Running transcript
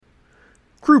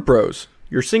Crew Pros,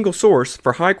 your single source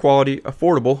for high-quality,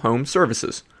 affordable home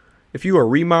services. If you are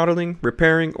remodeling,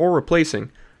 repairing, or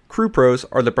replacing, Crew Pros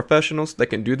are the professionals that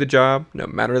can do the job no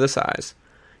matter the size.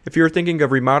 If you are thinking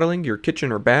of remodeling your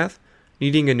kitchen or bath,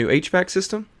 needing a new HVAC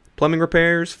system, plumbing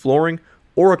repairs, flooring,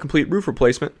 or a complete roof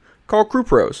replacement, call Crew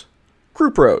Pros.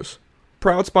 Crew Pros,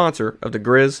 proud sponsor of the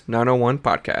Grizz 901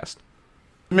 podcast.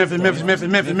 Memphis. Nothing but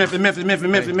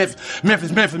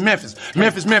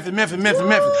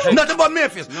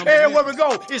Memphis. Everywhere we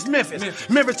go, it's Memphis.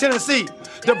 Memphis, Tennessee,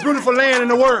 the beautiful land in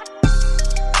the world.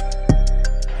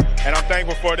 And I'm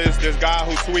thankful for this guy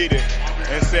who tweeted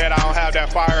and said I don't have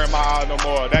that fire in my eye no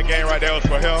more. That game right there was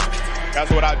for him.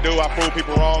 That's what I do. I prove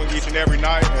people wrong each and every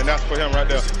night, and that's for him right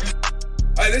there.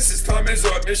 Hi, this is Tom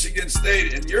Izzo at Michigan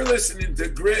State, and you're listening to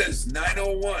Grizz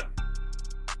 901.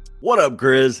 What up,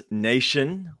 Grizz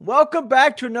Nation? Welcome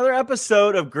back to another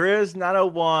episode of Grizz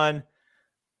 901.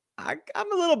 I'm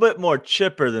a little bit more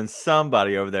chipper than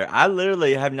somebody over there. I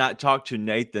literally have not talked to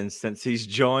Nathan since he's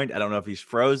joined. I don't know if he's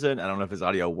frozen. I don't know if his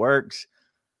audio works.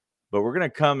 But we're going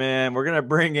to come in. We're going to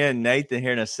bring in Nathan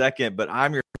here in a second. But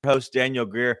I'm your host, Daniel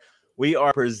Greer. We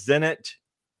are presented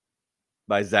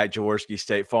by Zach Jaworski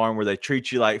State Farm, where they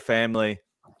treat you like family.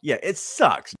 Yeah, it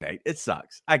sucks, Nate. It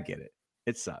sucks. I get it.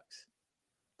 It sucks.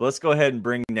 But let's go ahead and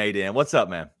bring Nate in. What's up,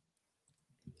 man?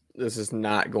 This is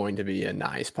not going to be a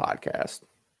nice podcast.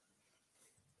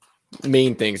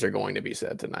 Mean things are going to be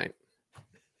said tonight.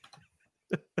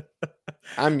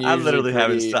 I literally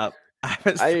haven't stopped.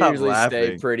 I usually laughing.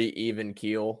 Stay pretty even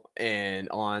keel and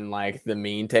on like the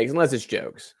mean takes, unless it's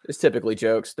jokes. It's typically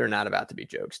jokes. They're not about to be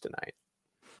jokes tonight.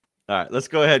 All right, let's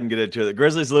go ahead and get into it. The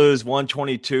Grizzlies lose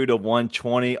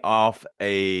 122-120 off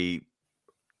a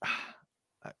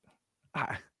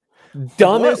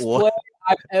dumbest play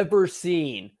I've ever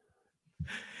seen.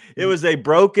 It was a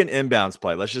broken inbounds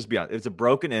play. Let's just be honest. It's a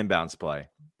broken inbounds play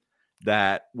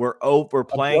that we're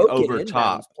playing over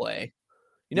top. Play.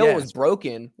 You know what was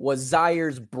broken was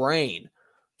Zaire's brain,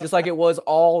 just like it was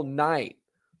all night.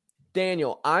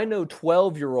 Daniel, I know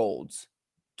 12-year-olds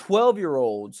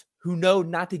who know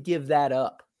not to give that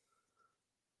up.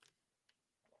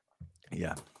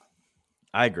 Yeah,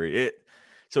 I agree.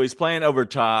 So he's playing over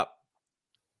top,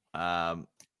 and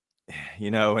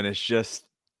it's just,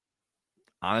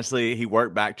 honestly, he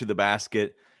worked back to the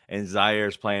basket, and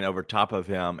Zaire's playing over top of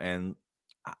him, and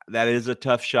that is a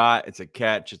tough shot. It's a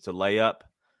catch. It's a layup.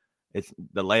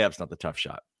 The layup's not the tough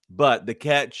shot, but the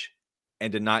catch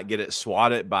and to not get it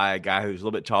swatted by a guy who's a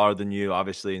little bit taller than you,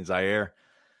 obviously, in Zaire.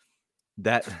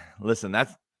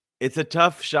 It's a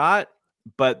tough shot,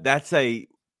 but that's a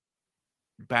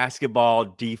basketball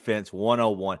defense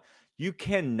 101. You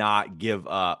cannot give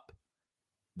up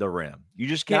the rim. You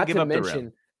just can't give up the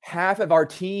rim. Half of our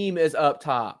team is up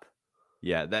top.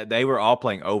 Yeah, that they were all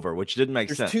playing over, which didn't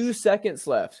make sense. 2 seconds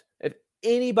left. If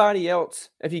anybody else,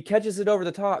 if he catches it over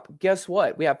the top, guess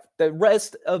what? We have the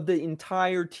rest of the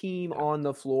entire team on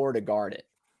the floor to guard it.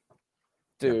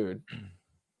 Dude,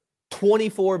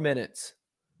 24 minutes.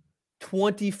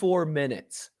 24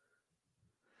 minutes.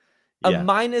 A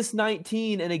minus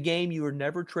 19 in a game you were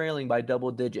never trailing by double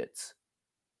digits.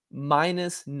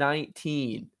 Minus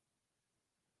 19.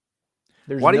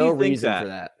 There's no reason for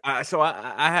that. So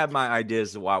I have my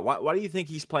ideas of why. Why do you think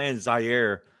he's playing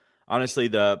Zaire? Honestly,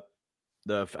 the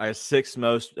 6th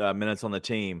most minutes on the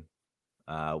team.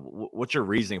 What's your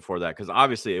reasoning for that? Because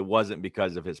obviously it wasn't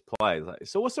because of his play.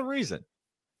 So what's the reason?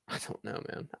 I don't know,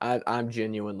 man. I'm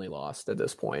genuinely lost at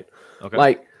this point.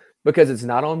 Okay. Because it's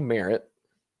not on merit.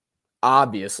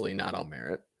 Obviously not on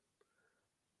merit.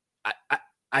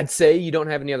 I'd say you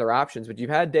don't have any other options, but you've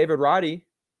had David Roddy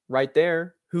right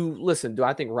there. Who, listen, do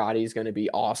I think Roddy's going to be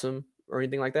awesome or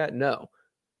anything like that? No.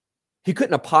 He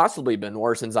couldn't have possibly been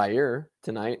worse than Zaire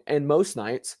tonight and most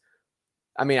nights.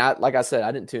 I mean, like I said,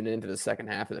 I didn't tune into the second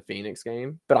half of the Phoenix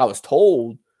game, but I was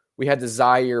told we had the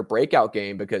Zaire breakout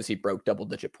game because he broke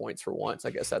double-digit points for once.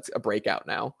 I guess that's a breakout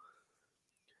now.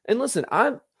 And listen,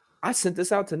 I sent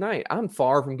this out tonight. I'm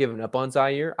far from giving up on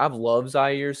Zaire. I've loved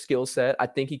Zaire's skill set. I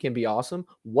think he can be awesome.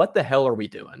 What the hell are we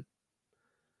doing?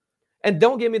 And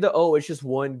don't give me it's just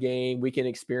one game. We can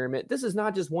experiment. This is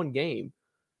not just one game.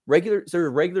 There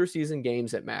are regular season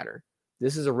games that matter.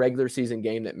 This is a regular season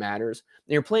game that matters.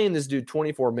 And you're playing this dude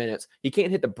 24 minutes. He can't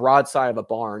hit the broadside of a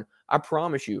barn. I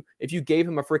promise you, if you gave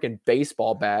him a freaking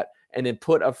baseball bat and then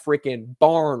put a freaking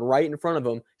barn right in front of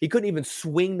him, he couldn't even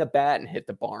swing the bat and hit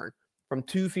the barn from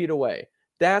 2 feet away.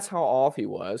 That's how off he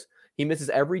was. He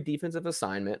misses every defensive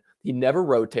assignment. He never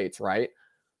rotates right.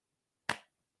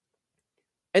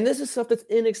 And this is stuff that's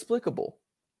inexplicable.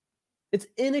 It's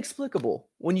inexplicable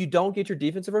when you don't get your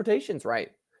defensive rotations right.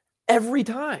 Every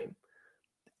time.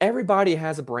 Everybody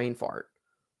has a brain fart.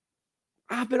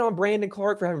 I've been on Brandon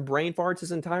Clark for having brain farts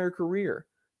his entire career,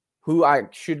 who I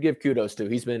should give kudos to.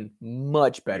 He's been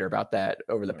much better about that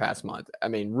over the past month. I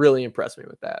mean, really impressed me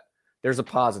with that. There's a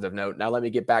positive note. Now let me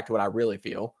get back to what I really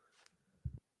feel.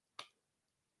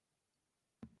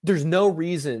 There's no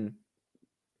reason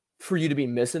for you to be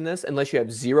missing this unless you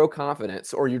have zero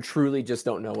confidence or you truly just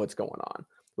don't know what's going on,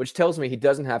 which tells me he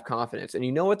doesn't have confidence. And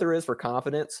you know what there is for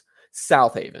confidence?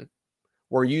 South Haven,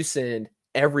 where you send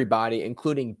everybody,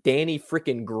 including Danny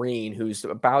freaking Green, who's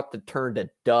about to turn to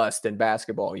dust in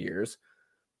basketball years,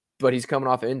 but he's coming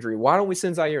off injury. Why don't we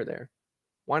send Zaire there?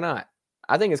 Why not?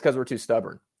 I think it's because we're too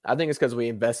stubborn. I think it's because we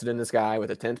invested in this guy with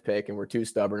a 10th pick and we're too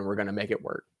stubborn and we're going to make it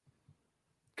work.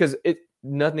 Because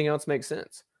nothing else makes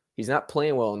sense. He's not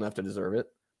playing well enough to deserve it,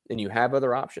 and you have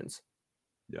other options.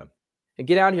 Yeah. And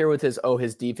get out here with his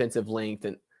defensive length,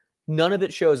 and none of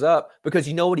it shows up because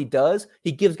you know what he does?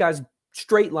 He gives guys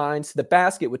straight lines to the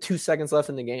basket with 2 seconds left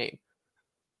in the game.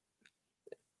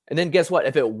 And then guess what?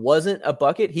 If it wasn't a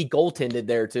bucket, he goaltended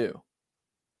there too.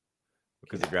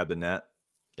 Because he grabbed the net?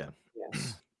 Yeah.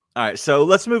 Yes. All right, so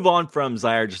let's move on from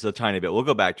Zaire just a tiny bit. We'll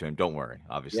go back to him. Don't worry,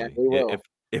 obviously. Yeah, we will.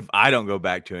 If I don't go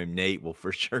back to him, Nate will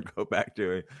for sure go back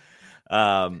to him.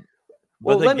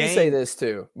 Well, let me say this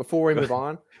too before we move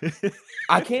on.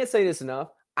 I can't say this enough.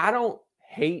 I don't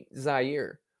hate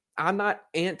Zaire. I'm not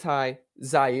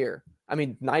anti-Zaire. I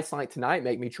mean, nights like tonight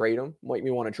make me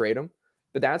want to trade him.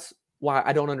 But that's why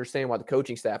I don't understand why the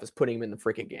coaching staff is putting him in the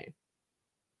freaking game.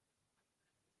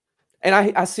 And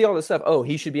I see all this stuff. Oh,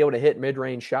 he should be able to hit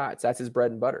mid-range shots. That's his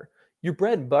bread and butter. Your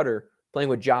bread and butter playing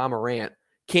with Ja Morant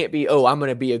can't be, I'm going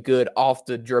to be a good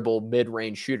off-the-dribble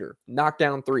mid-range shooter. Knock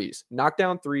down threes. Knock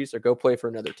down threes or go play for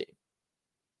another team.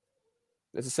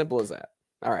 It's as simple as that.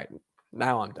 All right.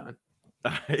 Now I'm done.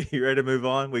 All right, you ready to move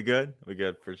on? We good? We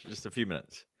good for just a few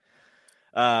minutes.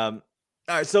 All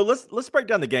right, so let's break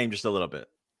down the game just a little bit,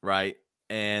 right?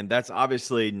 And that's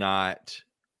obviously not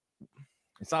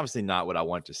what I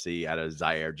want to see out of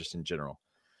Zaire just in general.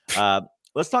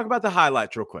 Let's talk about the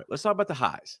highlights real quick. Let's talk about the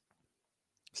highs.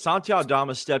 Santi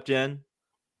Aldama stepped in.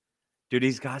 Dude,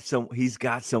 he's got some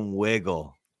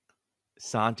wiggle.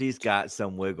 Santi's got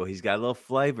some wiggle. He's got a little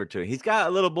flavor to it. He's got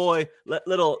a little boy,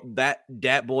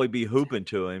 that boy be hooping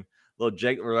to him. Little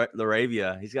Jake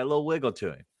Laravia. He's got a little wiggle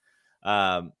to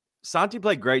him. Santi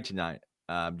played great tonight.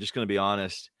 I'm just going to be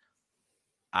honest.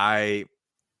 I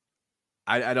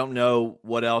don't know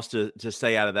what else to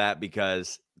say out of that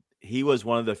because he was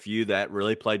one of the few that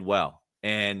really played well.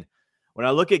 And when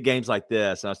I look at games like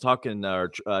this, and I was talking or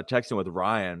texting with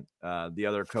Ryan, the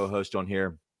other co-host on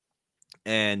here,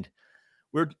 and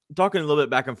we're talking a little bit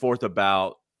back and forth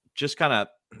about just kind of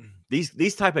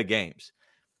these type of games.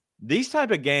 These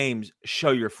type of games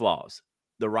show your flaws.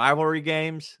 The rivalry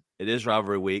games, it is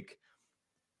rivalry week.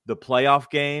 The playoff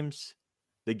games,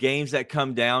 the games that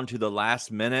come down to the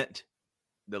last minute,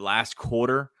 the last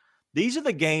quarter, these are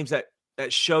the games that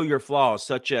show your flaws,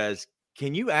 such as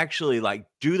can you actually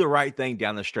do the right thing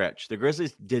down the stretch? The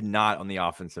Grizzlies did not on the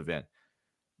offensive end.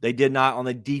 They did not on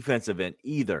the defensive end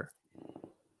either.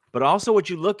 But also what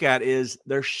you look at is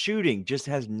their shooting just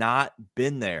has not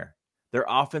been there. Their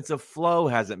offensive flow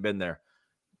hasn't been there.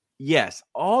 Yes,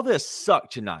 all this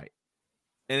sucked tonight.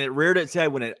 And it reared its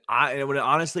head when it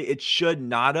honestly, it should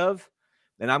not have.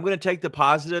 And I'm going to take the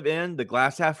positive end, the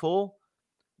glass half full.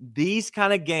 These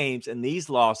kind of games and these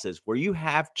losses where you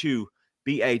have to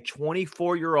be a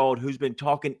 24-year-old who's been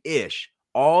talking ish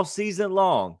all season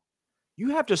long, you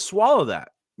have to swallow that.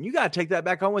 You got to take that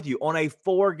back home with you on a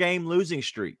 4-game losing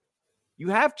streak. You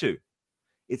have to.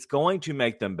 It's going to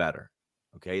make them better.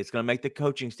 Okay. It's going to make the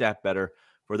coaching staff better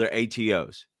for their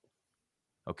ATOs.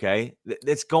 Okay.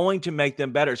 It's going to make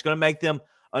them better. It's going to make them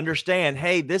understand,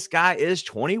 hey, this guy is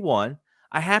 21.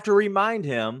 I have to remind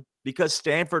him because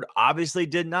Stanford obviously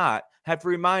did not have to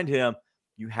remind him.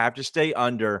 You have to stay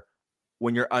under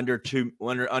when you're under 2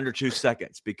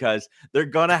 seconds because they're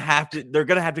going to have to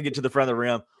get to the front of the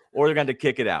rim or they're going to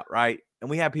kick it out. Right. And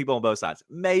we have people on both sides.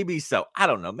 Maybe so. I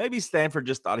don't know. Maybe Stanford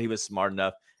just thought he was smart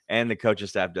enough and the coaching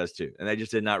staff does too. And they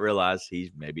just did not realize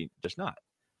he's maybe just not,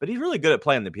 but he's really good at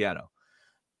playing the piano.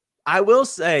 I will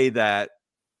say that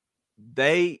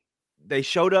they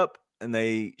showed up and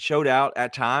they showed out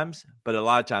at times, but a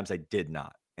lot of times they did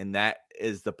not. And that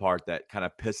is the part that kind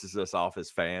of pisses us off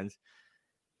as fans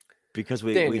because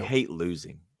we hate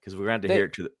losing because we're going to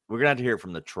hear it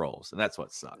from the trolls. And that's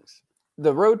what sucks.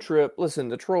 The road trip, listen,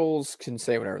 the trolls can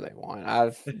say whatever they want.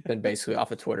 I've been basically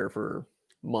off of Twitter for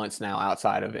months now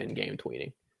outside of in-game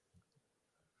tweeting.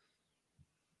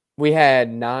 We had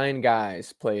 9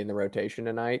 guys play in the rotation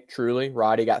tonight. Truly,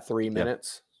 Roddy got 3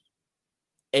 minutes.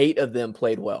 8 of them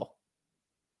played well.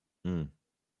 Mm.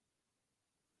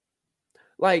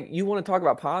 Like, you want to talk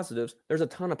about positives, there's a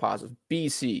ton of positives.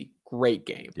 BC, great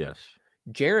game. Yes.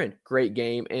 Jaren, great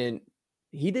game. And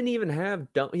he didn't even have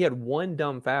he had one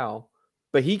dumb foul,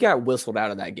 but he got whistled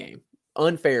out of that game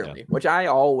unfairly, which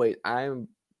I'm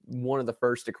one of the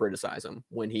first to criticize him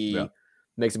when he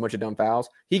makes a bunch of dumb fouls.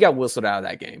 He got whistled out of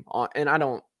that game.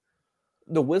 And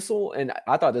the whistle, and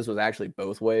I thought this was actually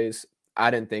both ways. I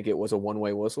didn't think it was a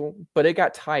one-way whistle, but it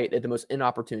got tight at the most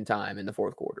inopportune time in the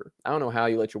fourth quarter. I don't know how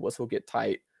you let your whistle get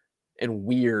tight and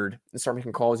weird and start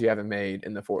making calls you haven't made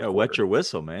in the fourth quarter. Wet your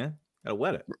whistle, man. Gotta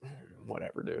wet it.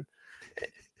 Whatever, dude.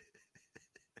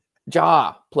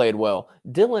 Ja played well.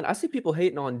 Dylan, I see people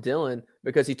hating on Dylan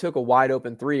because he took a wide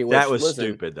open 3. That was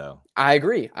stupid, though. I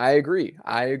agree. I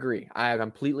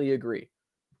completely agree.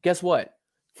 Guess what?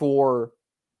 For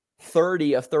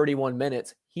 30 of 31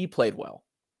 minutes, he played well.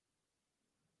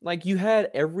 Like, you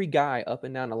had every guy up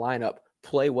and down the lineup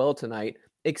play well tonight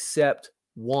except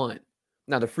one.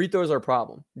 Now, the free throws are a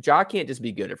problem. Ja can't just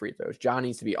be good at free throws. Ja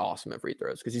needs to be awesome at free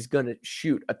throws because he's going to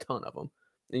shoot a ton of them.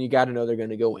 And you got to know they're going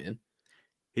to go in.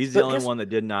 He's the only one that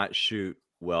did not shoot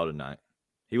well tonight.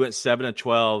 He went 7 of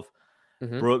 12.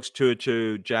 Mm-hmm. Brooks 2 of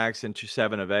 2. Jackson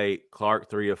 7 of 8. Clark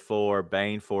 3 of 4.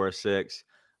 Bain 4 of 6.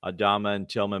 Adama and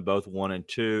Tillman both 1 and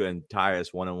 2. And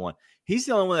Tyus 1 and 1. He's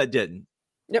the only one that didn't.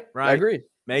 Yep, right? I agree.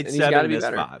 Made and 7 and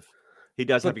missed 5. He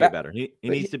does have to get better. He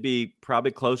needs to be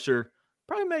probably closer.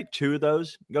 Probably make 2 of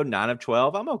those. Go 9 of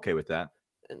 12. I'm okay with that.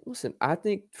 And listen, I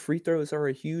think free throws are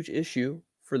a huge issue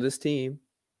for this team.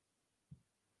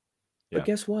 But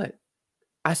guess what?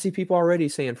 I see people already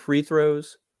saying free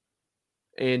throws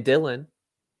and Dylan.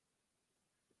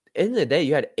 End of the day,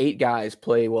 you had 8 guys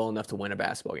play well enough to win a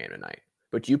basketball game tonight.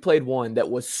 But you played one that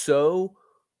was so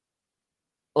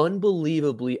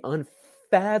unbelievably,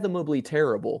 unfathomably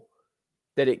terrible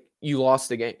that you lost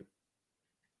the game.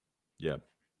 Yeah.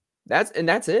 That's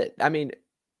it. I mean,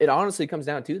 it honestly comes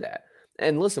down to that.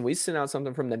 And listen, we sent out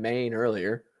something from the main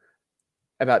earlier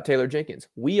about Taylor Jenkins.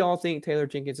 We all think Taylor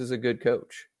Jenkins is a good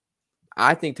coach.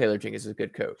 I think Taylor Jenkins is a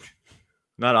good coach.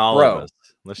 Not all of us.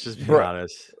 Let's just be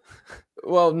honest.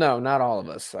 Well, no, not all of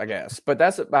us, I guess. But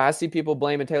I see people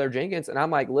blaming Taylor Jenkins, and I'm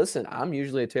like, listen, I'm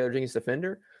usually a Taylor Jenkins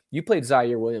defender. You played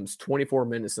Zaire Williams 24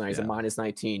 minutes tonight. He's a minus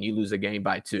 19. You lose a game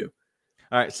by 2.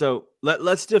 All right, so let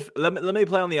me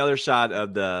play on the other side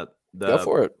of the go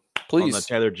for it, please. On the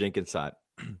Taylor Jenkins side,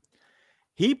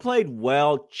 he played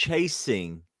well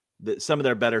chasing some of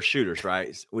their better shooters,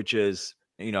 right? Which is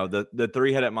the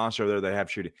 3-headed monster there they have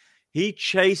shooting. He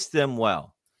chased them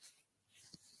well.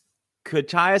 Could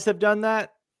Tyus have done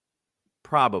that?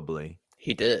 Probably.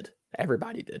 He did.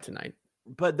 Everybody did tonight.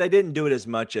 But they didn't do it as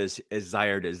much as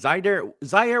Zaire did.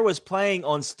 Zaire was playing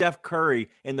on Steph Curry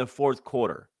in the fourth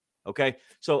quarter. Okay,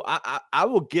 so I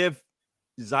will give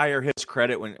Zaire his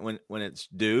credit when it's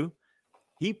due.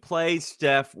 He plays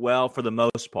Steph well for the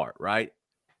most part, right?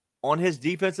 On his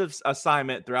defensive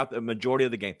assignment throughout the majority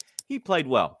of the game, he played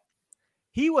well.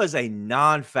 He was a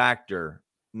non-factor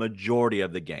majority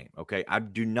of the game, okay? I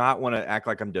do not want to act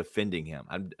like I'm defending him.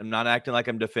 I'm not acting like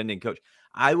I'm defending Coach.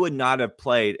 I would not have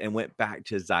played and went back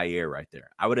to Zaire right there.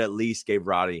 I would at least gave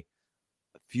Roddy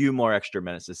a few more extra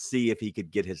minutes to see if he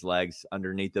could get his legs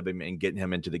underneath of him and get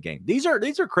him into the game. These are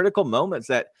critical moments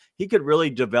that he could really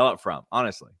develop from,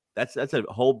 honestly. That's a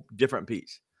whole different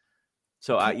piece.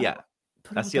 So,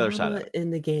 that's the other side of it.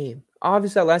 In the game.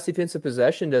 Obviously, that last defensive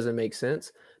possession doesn't make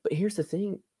sense. But here's the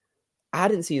thing. I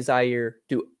didn't see Zaire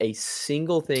do a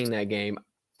single thing that game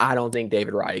I don't think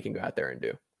David Roddy can go out there and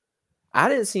do. I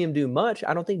didn't see him do much.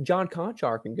 I don't think John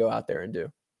Conchar can go out there and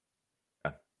do.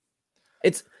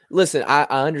 Listen, I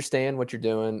understand what you're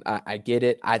doing. I get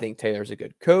it. I think Taylor's a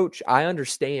good coach. I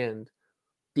understand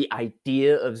the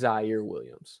idea of Zaire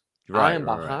Williams. I am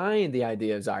behind the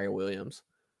idea of Zaire Williams.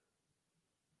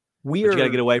 You got to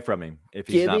get away from him if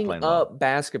he's not playing well. Giving up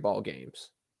basketball games.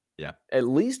 Yeah. At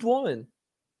least one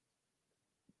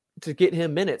to get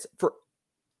him minutes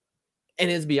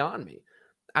and it's beyond me.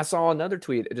 I saw another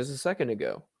tweet just a second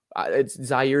ago.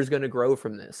 Zaire's going to grow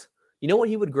from this. You know what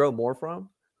he would grow more from?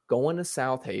 Going to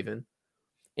South Haven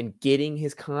and getting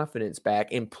his confidence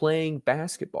back and playing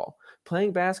basketball.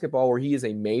 Playing basketball where he is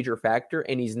a major factor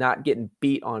and he's not getting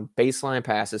beat on baseline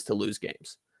passes to lose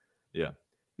games. Yeah.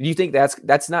 Do you think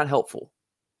that's not helpful?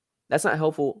 That's not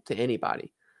helpful to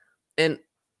anybody. And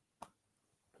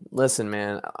listen,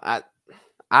 man, I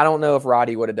don't know if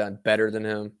Roddy would have done better than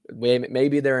him.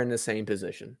 Maybe they're in the same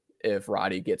position if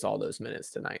Roddy gets all those minutes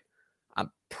tonight. I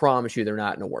promise you they're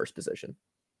not in a worse position.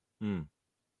 And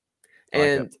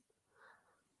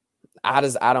I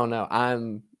don't know.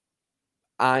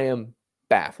 I am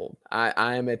baffled.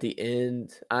 I am at the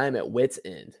end. I am at wit's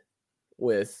end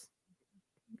with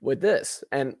this,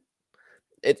 and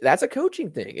that's a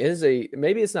coaching thing.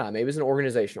 Maybe it's not. Maybe it's an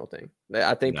organizational thing.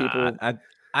 I think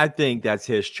I think that's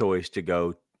his choice to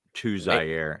go to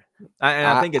Zaire, and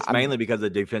I think it's mainly because of the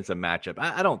defensive matchup.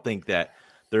 I don't think that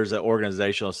there's an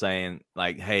organizational saying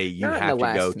like, "Hey, you have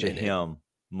to go to him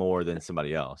more than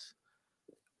somebody else."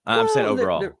 I'm saying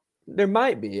overall. There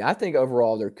might be. I think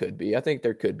overall there could be. I think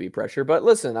there could be pressure. But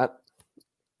listen,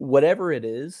 whatever it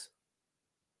is,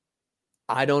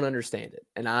 I don't understand it.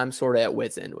 And I'm sort of at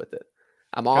wit's end with it.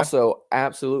 I'm also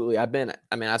absolutely,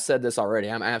 I've said this already.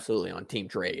 I'm absolutely on team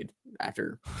trade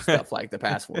after stuff like the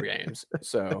past 4 games.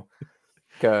 So,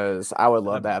 because I would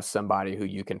love to have somebody who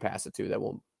you can pass it to that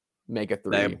will make a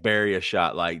 3. They bury a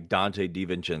shot like Dante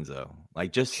DiVincenzo.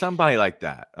 Like just somebody like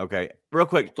that. Okay. Real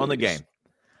quick on the game.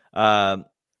 And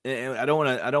I don't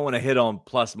want to hit on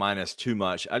plus minus too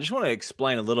much. I just want to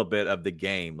explain a little bit of the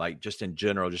game, like just in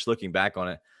general, just looking back on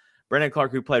it. Brandon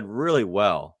Clark, who played really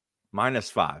well,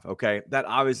 -5. Okay.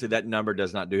 That number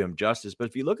does not do him justice. But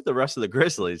if you look at the rest of the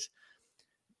Grizzlies,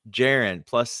 Jaren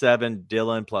 +7,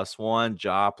 Dylan +1,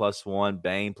 Ja +1,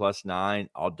 Bane +9,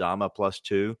 Aldama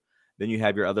 +2. Then you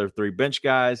have your other 3 bench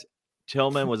guys.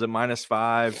 Tillman was a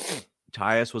 -5.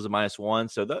 Tyus was a -1.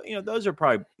 So those are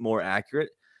probably more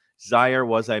accurate. Zaire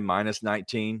was a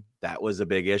 -19. That was a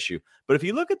big issue. But if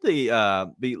you look at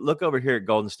look over here at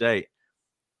Golden State,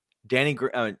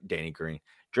 Draymond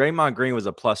Green was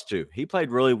a +2. He played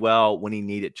really well when he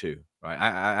needed to. Right,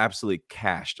 I absolutely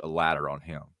cashed a ladder on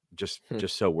him. Just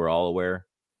so we're all aware.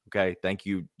 Okay, thank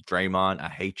you, Draymond. I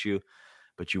hate you,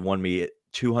 but you won me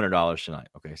 $200 tonight.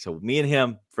 Okay, so me and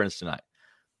him friends tonight.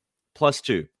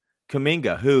 +2.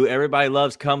 Kuminga, who everybody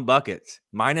loves, come buckets,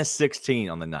 -16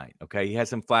 on the night. Okay. He had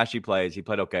some flashy plays. He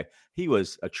played okay. He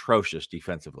was atrocious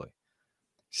defensively.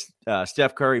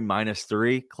 Steph Curry,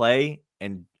 -3. Clay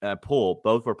and Poole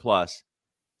both were plus.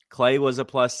 Clay was a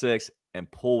 +6 and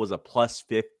Poole was a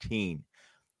 +15.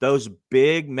 Those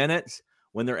big minutes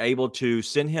when they're able to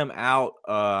send him out,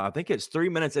 I think it's 3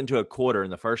 minutes into a quarter in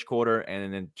the first quarter and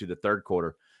then into the third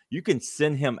quarter. You can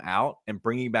send him out and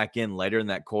bring him back in later in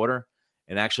that quarter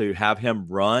and actually have him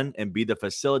run and be the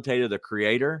facilitator, the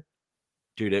creator.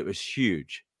 Dude, it was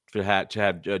huge to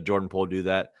have Jordan Poole do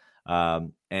that.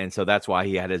 And so that's why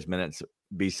he had his minutes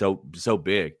be so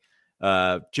big.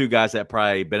 2 guys that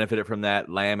probably benefited from that,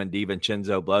 Lamb and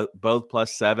DiVincenzo, both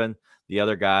 +7. The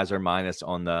other guys are minus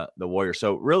on the Warriors.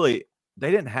 So really,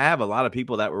 they didn't have a lot of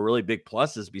people that were really big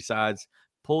pluses besides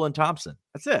Poole and Thompson.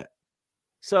 That's it.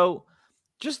 So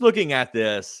just looking at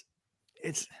this,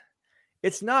 it's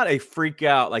not a freak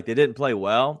out like they didn't play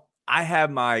well. I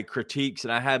have my critiques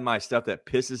and I have my stuff that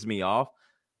pisses me off.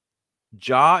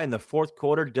 Ja in the fourth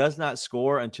quarter does not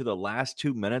score until the last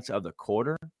 2 minutes of the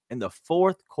quarter. In the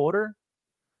fourth quarter,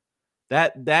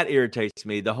 that irritates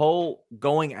me. The whole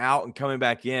going out and coming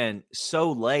back in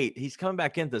so late. He's coming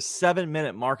back in the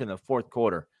 7-minute mark in the fourth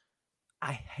quarter.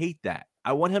 I hate that.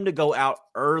 I want him to go out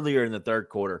earlier in the third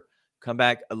quarter, come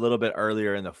back a little bit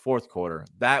earlier in the fourth quarter.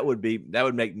 That would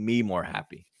make me more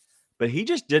happy. But he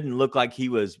just didn't look like he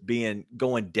was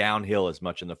going downhill as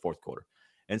much in the fourth quarter.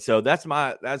 And so that's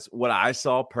what I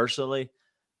saw personally.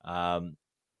 And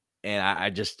I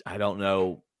don't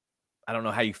know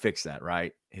how you fix that,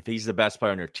 right? If he's the best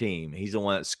player on your team, he's the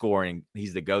one that's scoring,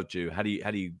 he's the go-to. How do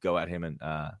you go at him and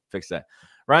fix that?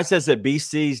 Ryan says that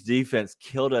BC's defense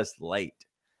killed us late.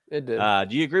 It did.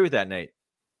 Do you agree with that, Nate?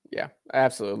 Yeah,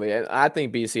 absolutely. I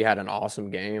think BC had an awesome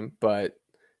game, but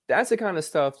that's the kind of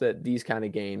stuff that these kind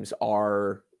of games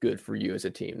are good for you as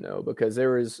a team, though, because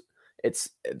it's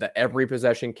the every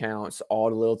possession counts, all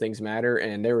the little things matter,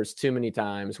 and there was too many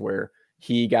times where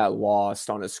he got lost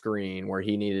on a screen where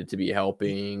he needed to be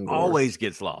helping. Always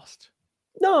gets lost.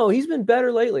 No, he's been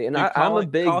better lately, and dude, I'm a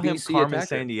big BC Carmen attacker.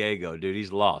 San Diego, dude.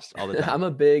 He's lost all the time. I'm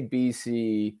a big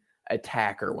BC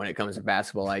attacker when it comes to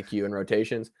basketball IQ and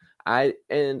rotations. I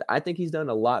think he's done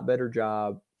a lot better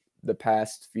job the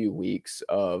past few weeks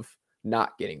of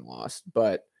not getting lost,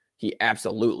 but he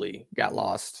absolutely got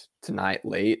lost tonight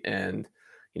late. And,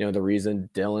 the reason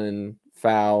Dylan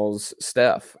fouls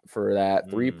Steph for that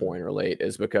 3-pointer late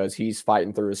is because he's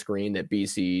fighting through a screen that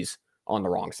BC's on the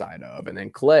wrong side of. And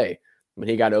then Clay, when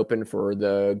he got open for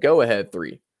the go-ahead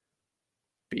 3,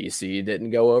 BC didn't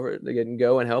go over. They didn't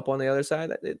go and help on the other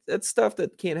side. That's stuff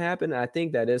that can't happen. And I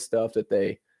think that is stuff that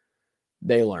they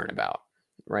learn about,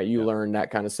 right? You learn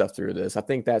that kind of stuff through this. I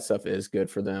think that stuff is good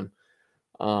for them.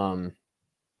 I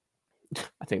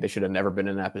think they should have never been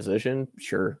in that position,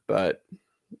 sure, but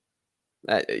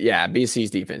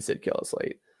BC's defense did kill us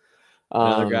late.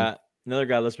 Another Another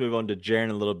guy, let's move on to Jaren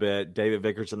a little bit. David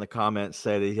Vickers in the comments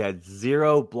said that he had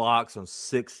 0 blocks on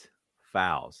 6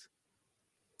 fouls.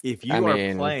 If you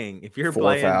if you're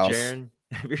playing fouls. Jaren,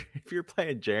 if you're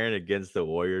playing Jaren against the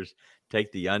Warriors,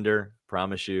 take the under.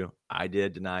 Promise you, I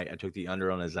did tonight. I took the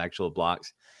under on his actual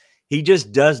blocks. He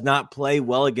just does not play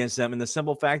well against them. And the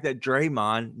simple fact that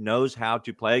Draymond knows how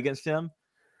to play against him,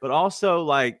 but also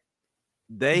like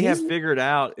they have figured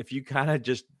out if you kind of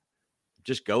just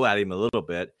go at him a little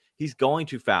bit, he's going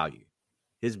to foul you.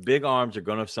 His big arms are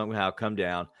going to somehow come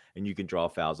down and you can draw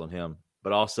fouls on him.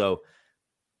 But also,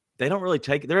 they don't really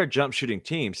they're a jump shooting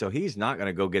team. So he's not going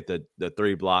to go get the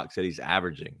 3 blocks that he's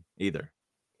averaging either.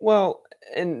 Well,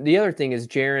 and the other thing is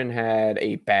Jaren had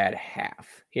a bad half.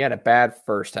 He had a bad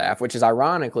first half, which is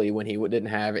ironically when he didn't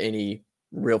have any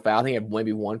real foul. I think he had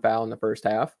maybe 1 foul in the first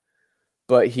half,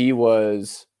 but he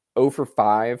was 0 for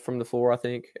 5 from the floor, I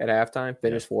think, at halftime,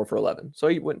 finished 4 for 11. So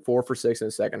he went 4 for 6 in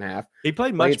the second half. He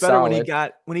played much better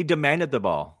when he demanded the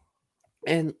ball.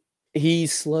 And he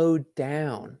slowed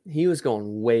down. He was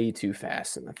going way too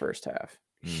fast in the first half.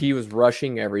 He was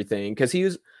rushing everything because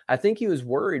I think he was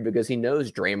worried because he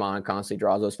knows Draymond constantly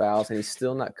draws those fouls and he's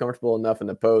still not comfortable enough in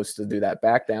the post to do that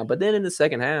back down. But then in the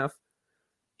second half,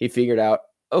 he figured out,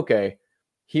 okay,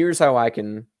 here's how I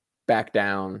can back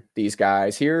down these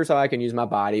guys. Here's how I can use my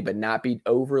body, but not be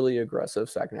overly aggressive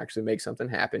so I can actually make something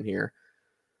happen here.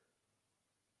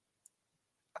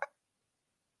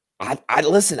 I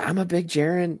listen, I'm a big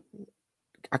Jaren.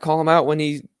 I call him out when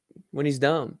he's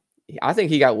dumb. I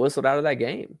think he got whistled out of that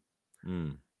game.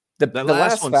 The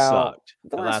last one foul, sucked.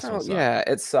 The last foul, yeah,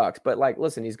 it sucked. But like,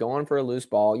 listen, he's going for a loose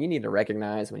ball. You need to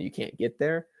recognize when you can't get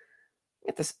there.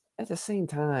 At the same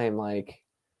time, like,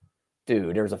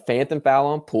 dude, there was a phantom foul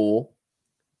on Poole.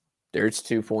 There's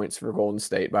 2 points for Golden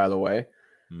State, by the way.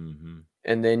 Mm-hmm.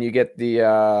 And then you get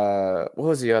the what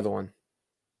was the other one?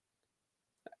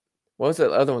 What was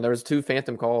the other one? There was 2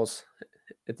 phantom calls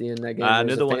at the end of that game. I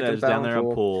knew the one that was down there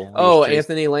on Poole. Oh,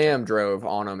 Anthony Lamb drove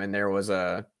on him, and there was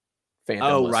a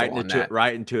phantom whistle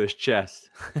right into his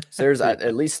chest. So there's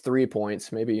at least 3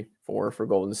 points, maybe 4 for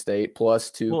Golden State,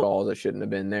 plus 2 calls that shouldn't have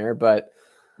been there. But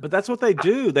that's what they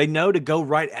do. They know to go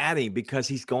right at him because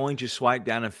he's going to swipe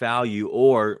down and foul you,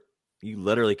 or you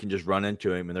literally can just run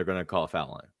into him and they're going to call a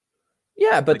foul on him.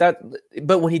 Yeah,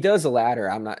 but when he does the latter,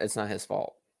 it's not his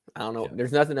fault. I don't know. Yeah.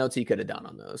 There's nothing else he could have done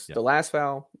on those. Yeah. The last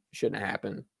foul shouldn't have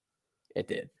happened. It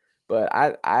did. But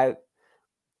I'm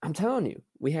telling you,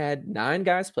 we had 9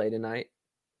 guys play tonight.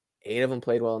 8 of them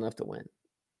played well enough to win.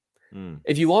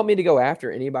 If you want me to go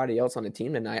after anybody else on the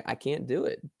team tonight, I can't do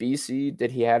it. BC,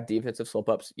 did he have defensive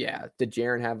slip-ups? Yeah. Did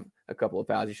Jaren have a couple of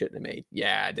fouls he shouldn't have made?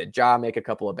 Yeah. Did Ja make a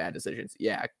couple of bad decisions?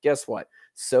 Yeah. Guess what?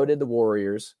 So did the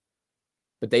Warriors,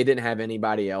 but they didn't have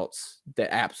anybody else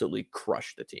that absolutely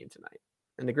crushed the team tonight.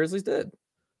 And the Grizzlies did.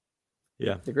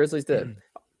 Yeah. The Grizzlies did.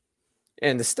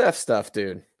 And the Steph stuff,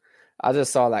 dude. I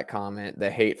just saw that comment, the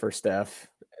hate for Steph.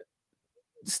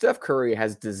 Steph Curry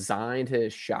has designed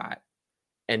his shot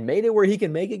and made it where he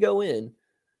can make it go in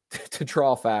to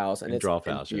draw fouls. And it's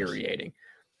infuriating. Yes.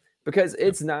 Because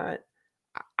it's not,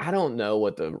 I don't know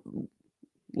what the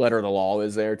letter of the law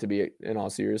is there, to be in all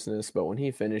seriousness, but when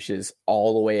he finishes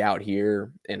all the way out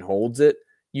here and holds it,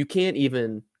 you can't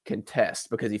even contest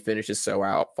because he finishes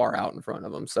so far out in front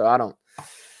of him. So I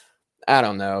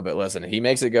don't know, but listen, he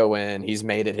makes it go in. He's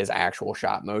made it his actual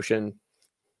shot motion.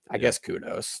 I guess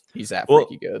kudos. He's that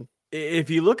freaky good. If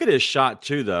you look at his shot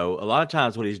too, though, a lot of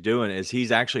times what he's doing is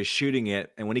he's actually shooting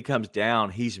it, and when he comes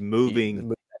down, he's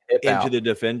moving into the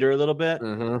defender a little bit,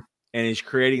 and he's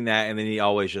creating that, and then he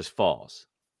always just falls.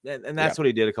 And that's what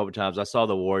he did a couple of times. I saw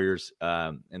the Warriors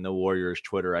and the Warriors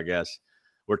Twitter, I guess,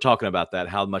 were talking about that,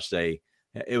 how much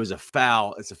it was a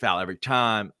foul. It's a foul every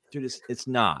time. Dude, it's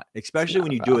not, especially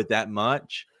when you do it that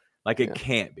much. Like it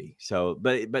can't be. So,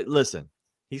 but listen,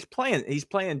 he's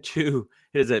playing to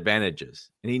his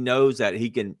advantages, and he knows that he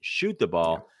can shoot the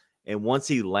ball. And once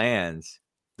he lands,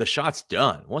 the shot's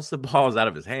done. Once the ball is out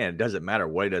of his hand, it doesn't matter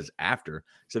what he does after.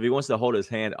 So if he wants to hold his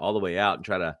hand all the way out and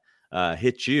try to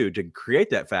hit you to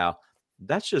create that foul,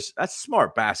 that's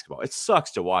smart basketball. It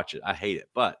sucks to watch it. I hate it,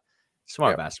 but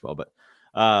smart basketball. But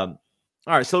all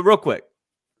right. So real quick,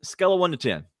 scale of 1 to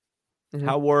 10.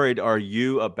 How worried are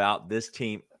you about this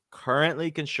team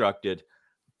currently constructed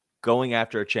going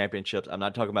after championships? I'm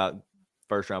not talking about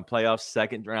first round playoffs,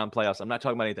 second round playoffs. I'm not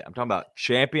talking about anything. I'm talking about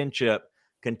championship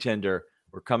contender.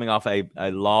 We're coming off a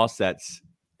loss it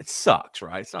sucks,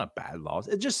 right? It's not a bad loss.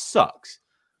 It just sucks.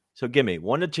 So give me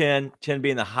 1 to 10, 10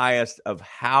 being the highest of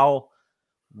how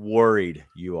worried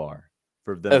you are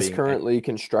for them as currently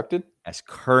constructed. As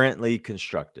currently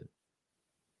constructed.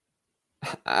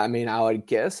 I mean, I would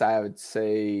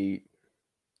say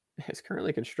it's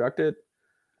currently constructed.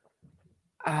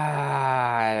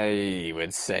 I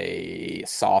would say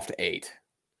soft 8.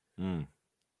 Mm.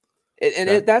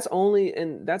 That's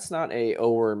not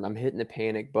I'm hitting the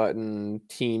panic button,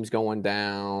 team's going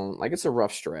down. Like, it's a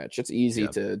rough stretch. It's easy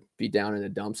to be down in the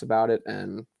dumps about it.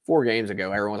 And 4 games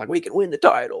ago, everyone's like, we can win the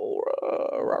title.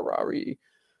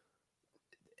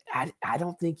 I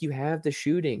don't think you have the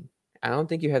shooting. I don't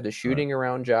think you have the shooting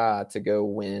around Ja to go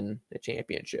win a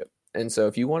championship. And so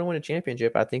if you want to win a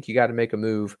championship, I think you got to make a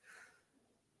move.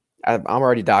 I'm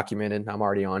already documented. I'm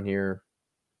already on here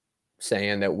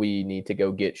saying that we need to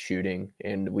go get shooting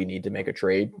and we need to make a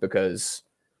trade because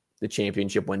the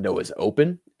championship window is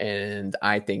open. And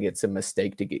I think it's a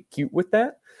mistake to get cute with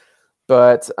that.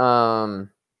 But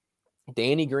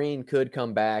Danny Green could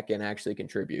come back and actually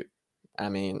contribute. I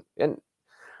mean, and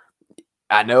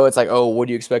I know it's like, oh, what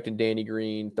do you expect in Danny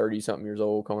Green, 30-something years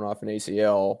old, coming off an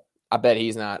ACL? I bet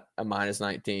he's not a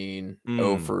 -19,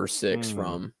 0 for 6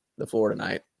 from the floor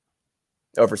tonight,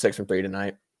 0 for 6 from 3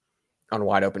 tonight on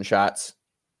wide open shots,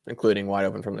 including wide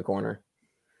open from the corner.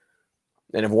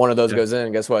 And if one of those goes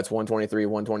in, guess what? It's 123,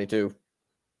 122.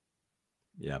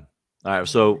 Yeah. All right.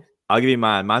 So I'll give you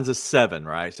mine. Mine's a 7,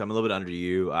 right? So I'm a little bit under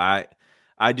you. I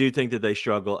do think that they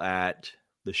struggle at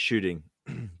the shooting.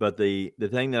 But the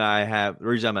thing that I have, the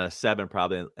reason I'm at a 7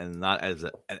 probably and not as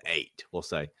an 8, we'll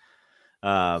say,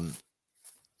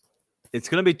 it's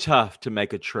going to be tough to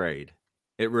make a trade.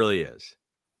 It really is.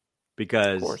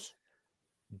 Because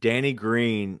Danny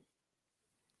Green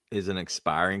is an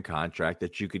expiring contract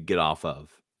that you could get off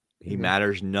of. He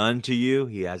matters none to you.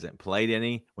 He hasn't played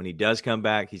any. When he does come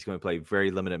back, he's going to play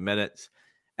very limited minutes.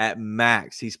 At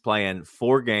max, he's playing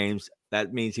 4 games.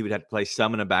 That means he would have to play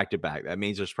some in a back-to-back. That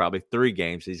means there's probably 3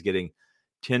 games. He's getting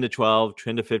 10 to 12,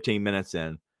 10 to 15 minutes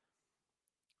in.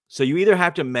 So you either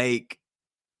have to make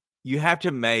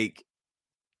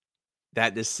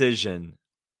that decision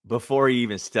before he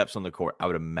even steps on the court, I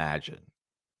would imagine,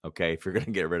 okay, if you're going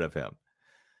to get rid of him.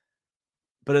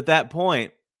 But at that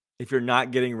point, if you're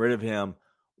not getting rid of him,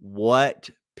 what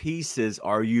pieces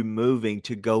are you moving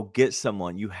to go get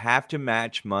someone? You have to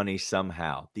match money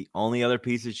somehow. The only other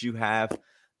pieces you have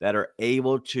that are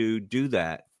able to do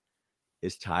that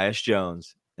is Tyus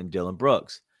Jones and Dillon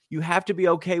Brooks. You have to be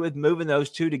okay with moving those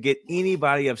two to get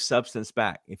anybody of substance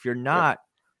back. If you're not,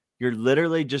 you're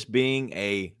literally just being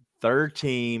a third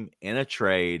team in a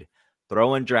trade,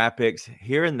 throwing draft picks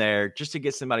here and there just to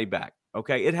get somebody back.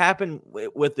 Okay, it happened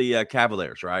with the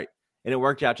Cavaliers, right? And it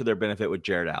worked out to their benefit with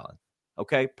Jared Allen.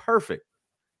 Okay, perfect.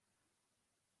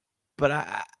 But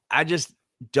I just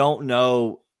don't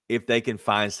know if they can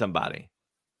find somebody.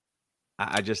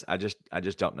 I just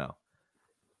don't know.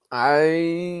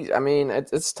 I mean,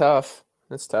 it's tough.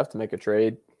 It's tough to make a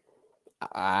trade.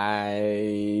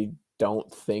 I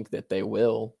don't think that they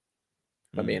will,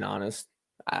 if I'm being honest.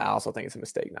 I also think it's a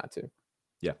mistake not to.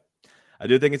 Yeah, I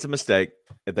do think it's a mistake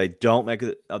if they don't make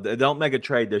a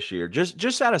trade this year.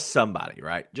 Just out of somebody,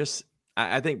 right?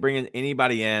 I think bringing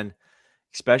anybody in,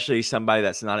 especially somebody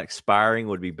that's not expiring,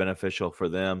 would be beneficial for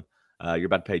them. You're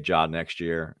about to pay Ja next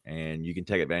year, and you can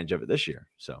take advantage of it this year.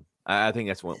 So I think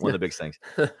that's one of the big things.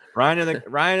 Ryan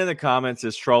in the comments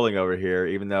is trolling over here,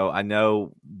 even though I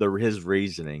know his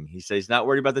reasoning. He says he's not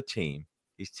worried about the team.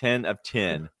 He's 10 of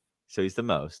 10, so he's the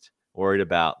most worried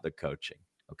about the coaching.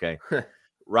 Okay,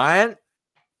 Ryan,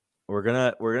 we're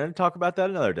gonna talk about that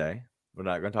another day. We're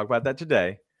not gonna talk about that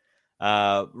today.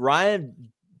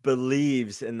 Ryan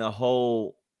believes in the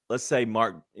whole, let's say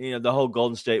the whole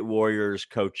Golden State Warriors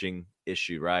coaching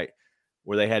issue, right?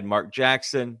 Where they had Mark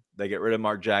Jackson, they get rid of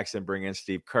Mark Jackson, bring in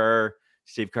Steve Kerr.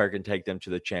 Steve Kerr can take them to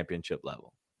the championship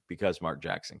level because Mark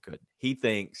Jackson could. He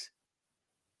thinks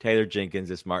Taylor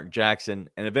Jenkins is Mark Jackson,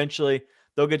 and eventually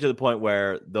they'll get to the point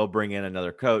where they'll bring in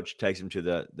another coach, takes them to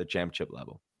the championship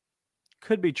level.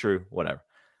 Could be true, whatever.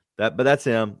 But that's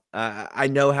him. I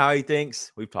know how he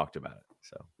thinks. We've talked about it,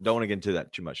 so don't want to get into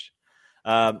that too much.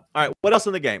 All right, what else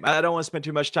in the game? I don't want to spend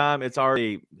too much time. It's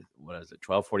already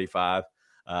 12:45.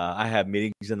 I have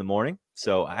meetings in the morning,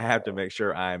 so I have to make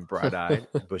sure I'm bright-eyed,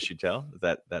 bushy-tailed, if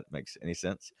that makes any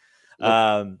sense.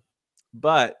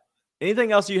 But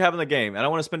anything else you have in the game? I don't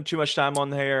want to spend too much time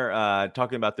on here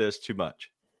talking about this too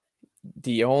much.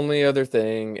 The only other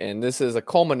thing, and this is a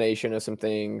culmination of some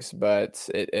things, but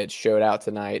it showed out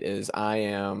tonight, is I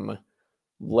am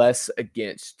less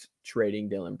against trading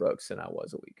Dillon Brooks than I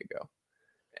was a week ago.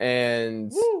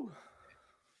 And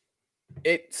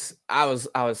I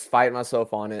was fighting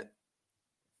myself on it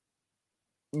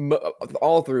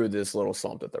all through this little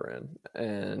slump that they're in.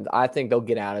 And I think they'll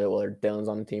get out of it whether Dillon's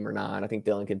on the team or not. I think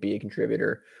Dillon can be a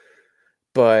contributor.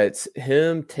 But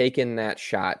him taking that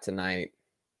shot tonight,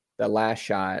 that last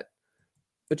shot,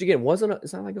 which again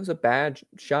it's not like it was a bad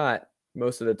shot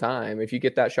most of the time. If you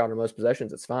get that shot in most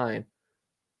possessions, it's fine.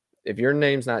 If your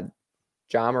name's not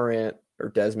Ja Morant or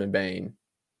Desmond Bane,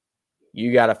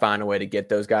 you got to find a way to get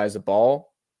those guys the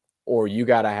ball, or you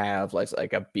got to have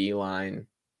like a beeline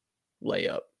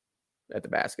layup at the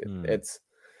basket.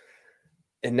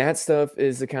 And that stuff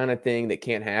is the kind of thing that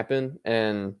can't happen.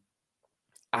 And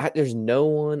there's no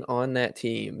one on that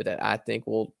team that I think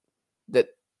will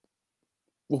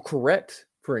correct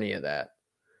for any of that.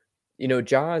 You know,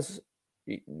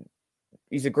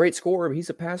 he's a great scorer, but he's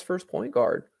a pass first point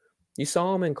guard. You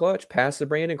saw him in clutch pass to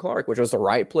Brandon Clark, which was the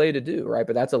right play to do, right?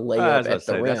 But that's a layup at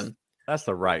the rim. That's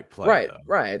the right play, right? Though.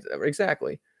 Right,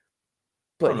 exactly.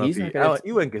 But he's not going to.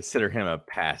 You wouldn't consider him a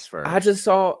pass first. I just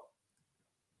saw.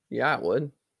 Yeah, I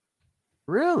would.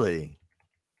 Really?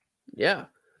 Yeah,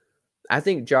 I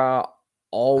think Ja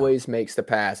always makes the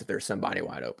pass if there's somebody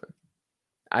wide open.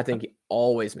 I think he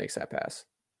always makes that pass.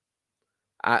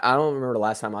 I don't remember the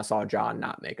last time I saw Ja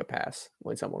not make a pass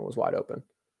when someone was wide open.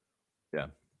 Yeah.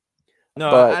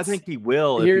 No, but I think he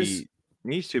will if he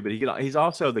needs to, but he's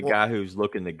also the guy who's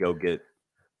looking to go get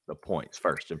the points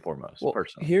first and foremost. Well,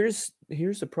 personally. Here's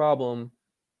the problem.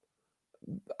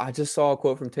 I just saw a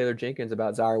quote from Taylor Jenkins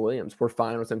about Zaire Williams. We're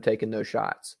fine with him taking those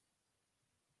shots.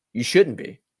 You shouldn't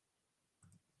be.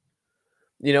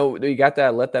 You know, you got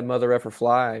that let that mother effer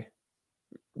fly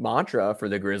mantra for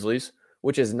the Grizzlies,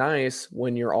 which is nice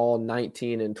when you're all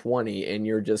 19 and 20 and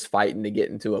you're just fighting to get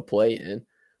into a play-in.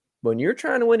 When you're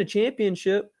trying to win a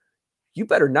championship, you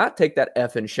better not take that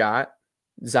effing shot,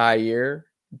 Zaire,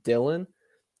 Dylan.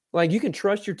 Like, you can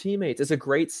trust your teammates. It's a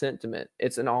great sentiment.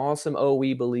 It's an awesome,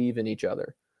 we believe in each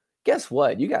other. Guess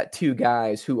what? You got two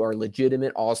guys who are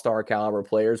legitimate all-star caliber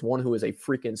players, one who is a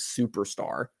freaking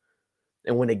superstar.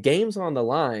 And when a game's on the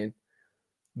line,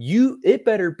 it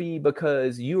better be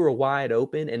because you were wide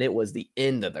open and it was the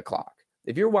end of the clock.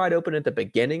 If you're wide open at the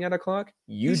beginning of the clock,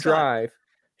 drive.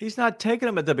 He's not taking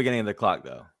them at the beginning of the clock,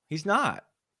 though. He's not.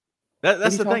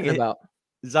 That's the thing about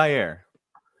Zaire.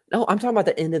 No, I'm talking about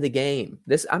the end of the game.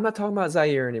 I'm not talking about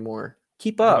Zaire anymore.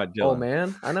 Keep up, oh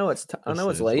man. I know it's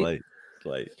late. It's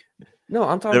late. No,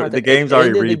 I'm talking about the game's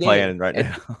already replaying right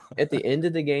now. At the end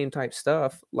of the game type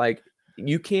stuff, like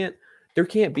there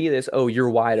can't be this, you're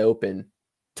wide open,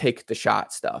 take the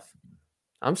shot stuff.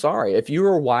 I'm sorry. If you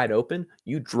were wide open,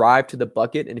 you drive to the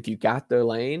bucket, and if you got their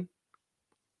lane,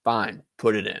 fine,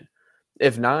 put it in.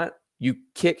 If not, you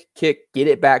kick, get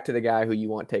it back to the guy who you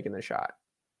want taking the shot.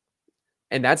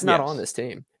 And that's not on this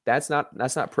team. That's not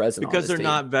present because they're team.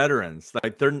 Not veterans.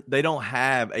 Like they don't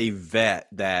have a vet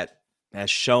that has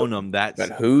shown them that.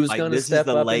 But who's going to step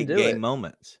up and do it? This is the late game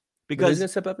moments. Because who's going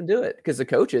to step up and do it? Because the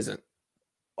coach isn't.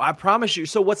 I promise you.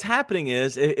 So what's happening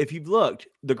is, if you've looked,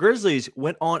 the Grizzlies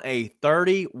went on a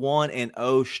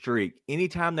 31-0 streak.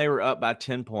 Anytime they were up by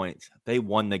 10 points, they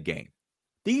won the game.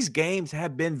 These games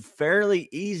have been fairly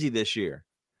easy this year.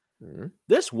 Mm-hmm.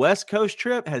 This West Coast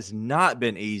trip has not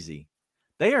been easy.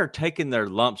 They are taking their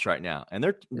lumps right now, and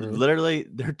they're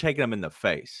they're taking them in the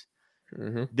face.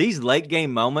 Mm-hmm. These late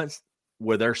game moments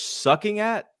where they're sucking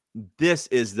at, this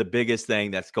is the biggest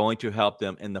thing that's going to help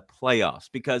them in the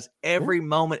playoffs, because every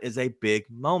moment is a big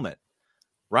moment.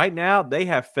 Right now, they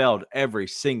have failed every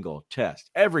single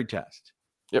test, every test.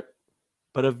 Yep.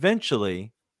 But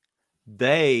eventually,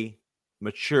 they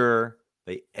mature,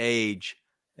 they age,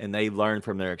 and they learn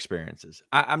from their experiences.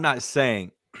 I'm not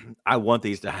saying I want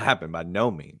these to happen by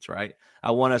no means, right?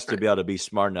 I want us to be able to be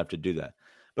smart enough to do that.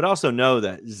 But also know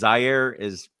that Zaire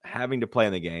is having to play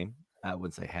in the game. I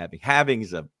wouldn't say having. Having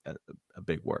is a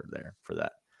big word there for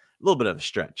that. A little bit of a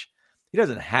stretch. He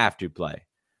doesn't have to play.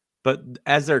 But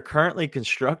as they're currently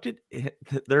constructed,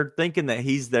 they're thinking that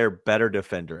he's their better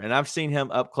defender. And I've seen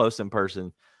him up close in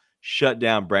person shut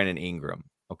down Brandon Ingram,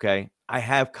 okay? I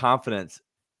have confidence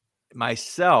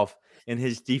myself in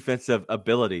his defensive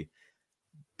ability.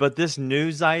 But this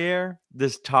new Zaire,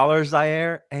 this taller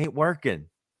Zaire, ain't working.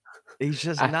 He's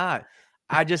just not.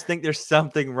 I just think there's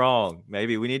something wrong.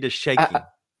 Maybe we need to shake him.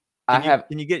 Can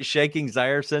you get shaking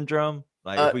Zaire syndrome?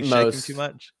 Like if we shake him too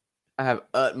much? I have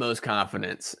utmost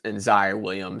confidence in Zaire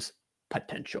Williams'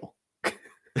 potential. But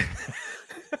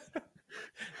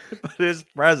his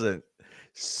present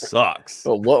sucks.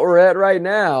 But what we're at right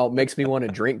now makes me want to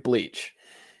drink bleach.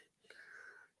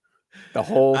 The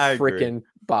whole freaking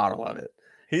bottle of it.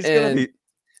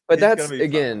 But that's,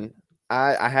 again,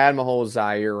 I had my whole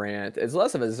Zaire rant. It's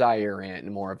less of a Zaire rant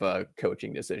and more of a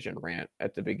coaching decision rant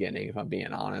at the beginning, if I'm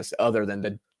being honest, other than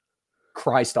the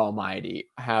Christ almighty,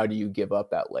 how do you give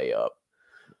up that layup?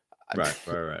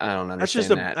 Right. I don't That's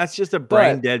understand that. that's just a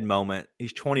brain But- dead moment.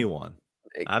 He's 21.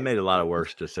 I made a lot of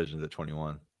worse decisions at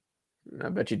 21. I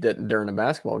bet you didn't during a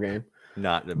basketball game.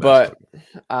 Not the But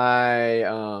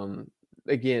best.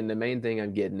 again, the main thing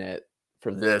I'm getting at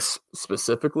for this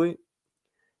specifically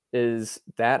is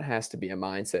that has to be a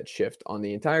mindset shift on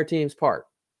the entire team's part.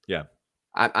 Yeah.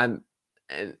 And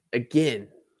again,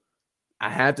 I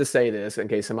have to say this in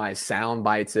case somebody sound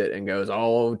bites it and goes,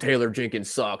 "Oh, Taylor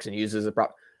Jenkins sucks," and uses a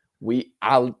prop.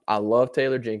 I love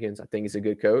Taylor Jenkins. I think he's a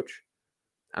good coach.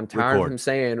 I'm tired of him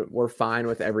saying we're fine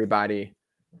with everybody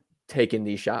taking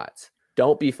these shots.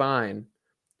 Don't be fine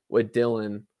with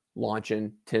Dillon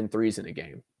launching 10 threes in a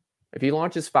game. If he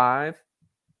launches 5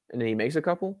 and then he makes a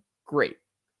couple, great.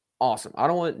 Awesome. I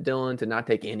don't want Dillon to not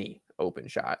take any open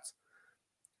shots.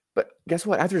 But guess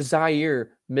what? After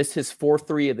Zaire missed his 4th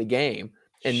 3 of the game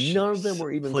and none of them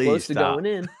were even close to going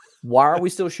in, why are we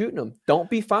still shooting them? Don't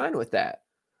be fine with that.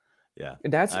 Yeah.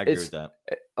 And I agree with that.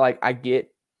 Like, I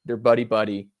get they're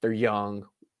buddy. They're young.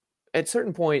 At a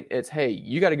certain point, it's, hey,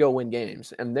 you got to go win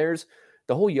games. And there's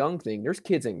the whole young thing. There's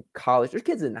kids in college. There's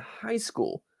kids in high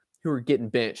school who are getting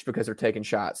benched because they're taking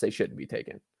shots they shouldn't be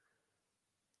taking.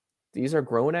 These are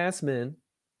grown-ass men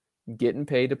getting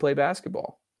paid to play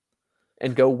basketball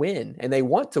and go win. And they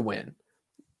want to win.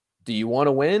 Do you want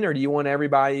to win, or do you want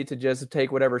everybody to just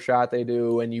take whatever shot they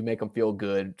do and you make them feel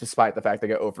good despite the fact they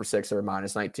go 0 for 6 or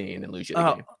minus 19 and lose you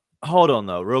the game? Hold on,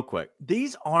 though, real quick.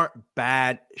 These aren't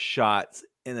bad shots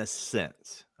in a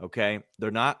sense, okay?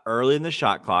 They're not early in the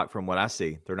shot clock from what I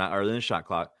see. They're not early in the shot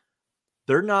clock.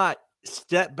 They're not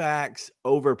step backs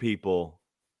over people,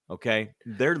 okay?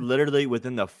 They're literally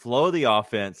within the flow of the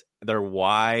offense. They're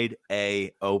wide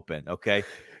open, okay?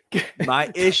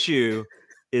 My issue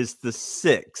is the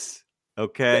 6,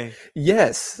 okay?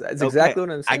 Yes, that's exactly what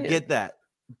I'm saying. I get that.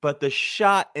 But the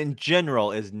shot in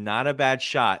general is not a bad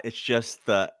shot. It's just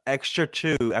the extra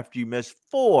 2 after you miss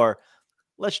 4.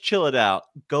 Let's chill it out.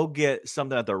 Go get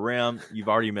something at the rim. You've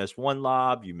already missed 1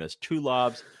 lob. You missed 2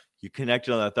 lobs. You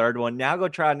connected on the 3rd one. Now go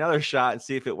try another shot and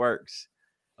see if it works.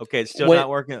 Okay, it's still not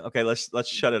working. Okay, let's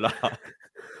shut it off.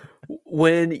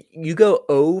 When you go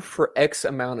 0 for X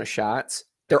amount of shots,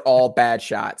 they're all bad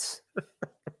shots.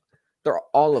 They're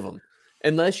all of them.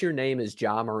 Unless your name is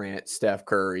Ja Morant, Steph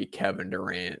Curry, Kevin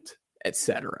Durant,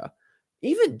 etc.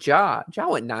 Even Ja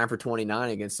went 9 for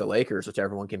 29 against the Lakers, which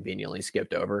everyone conveniently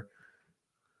skipped over.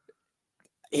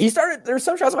 There's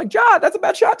some shots I'm like, Ja, that's a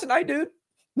bad shot tonight, dude.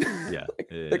 Yeah.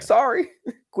 Like, sorry.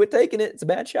 Quit taking it. It's a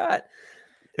bad shot.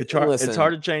 It's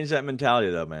hard to change that mentality,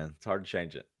 though, man. It's hard to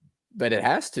change it. But it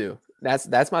has to.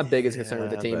 That's my biggest concern with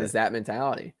the team is that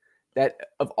mentality. That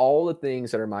of all the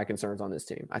things that are my concerns on this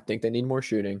team, I think they need more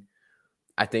shooting.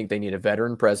 I think they need a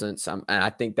veteran presence. And I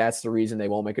think that's the reason they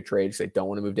won't make a trade, because they don't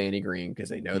want to move Danny Green, because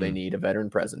they know they need a veteran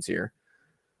presence here.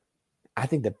 I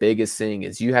think the biggest thing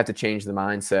is you have to change the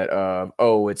mindset of,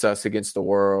 oh, it's us against the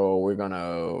world. We're going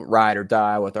to ride or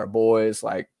die with our boys.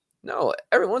 Like, no,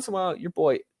 every once in a while, your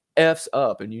boy F's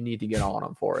up and you need to get on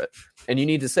him for it. And you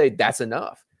need to say, that's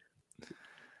enough.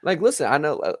 Like, listen, I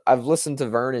know I've listened to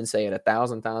Vernon say it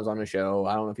 1,000 times on the show.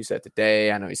 I don't know if he said it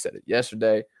today. I know he said it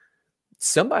yesterday.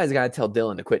 Somebody's got to tell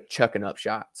Dillon to quit chucking up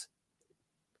shots.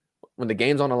 When the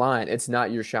game's on the line, it's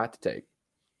not your shot to take.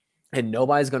 And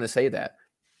nobody's going to say that.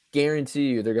 Guarantee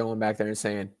you they're going back there and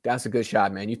saying, that's a good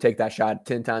shot, man. You take that shot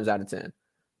 10 times out of 10.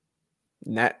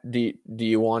 Do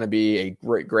you want to be a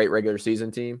great regular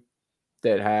season team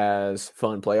that has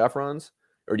fun playoff runs,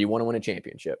 or do you want to win a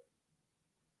championship?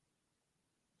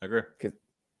 I agree.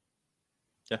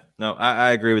 Yeah, no,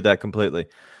 I agree with that completely.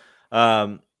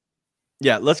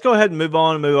 Yeah, let's go ahead and move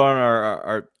on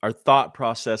our thought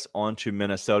process onto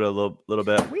Minnesota a little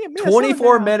bit.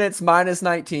 24 minutes minus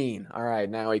 19. All right,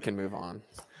 now we can move on.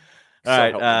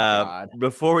 All right.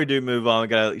 Before we do move on, we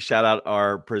got to shout out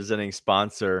our presenting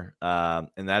sponsor,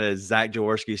 and that is Zach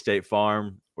Jaworski State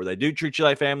Farm, where they do treat you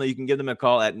like family. You can give them a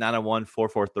call at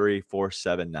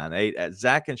 901-443-4798 at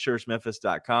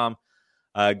ZachInsuranceMemphis.com.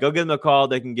 Go give them a call.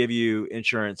 They can give you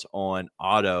insurance on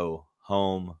auto,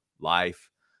 home, life.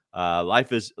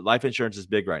 Life insurance is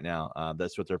big right now.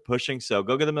 That's what they're pushing. So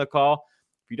go give them a call.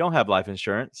 If you don't have life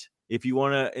insurance, if you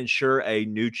want to insure a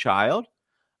new child,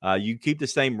 you keep the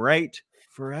same rate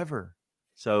forever.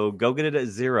 So go get it at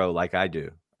 0 like I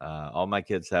do. All my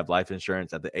kids have life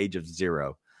insurance at the age of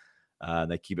 0.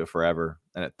 They keep it forever.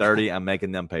 And at 30, I'm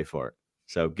making them pay for it.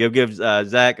 So give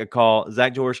Zach a call.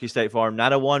 Zach Jaworski State Farm,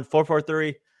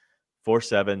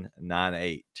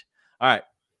 901-443-4798. All right.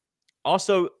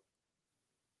 Also,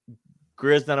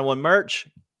 Grizz 901 merch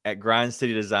at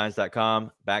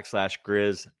grindcitydesigns.com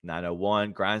 /Grizz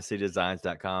 901.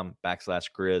 grindcitydesigns.com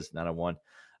 /Grizz 901.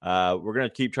 We're going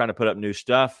to keep trying to put up new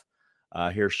stuff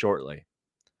here shortly.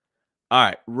 All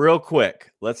right, real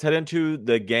quick, let's head into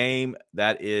the game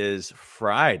that is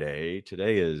Friday.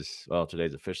 Today's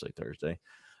officially Thursday.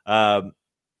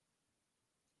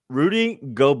 Rudy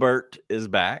Gobert is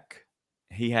back.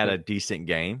 He had a decent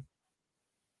game.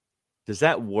 Does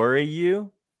that worry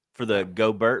you for the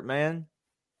Gobert man?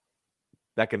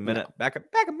 Back in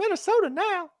Minnesota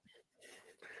now.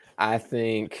 I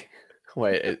think.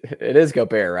 Wait, it is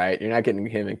Gobert, right? You're not getting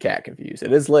him and Cat confused.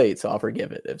 It is late, so I'll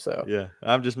forgive it if so. Yeah,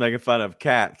 I'm just making fun of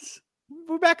Cats.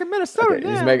 We're back in Minnesota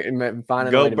now. He's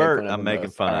finding Gobert, I'm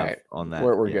making fun of on that.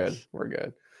 We're good. We're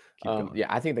good. Yeah,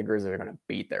 I think the Grizzlies are going to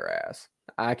beat their ass.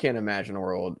 I can't imagine a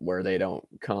world where they don't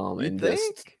come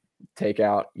just take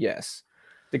out. Yes,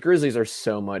 the Grizzlies are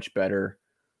so much better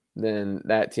than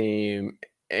that team.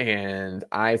 And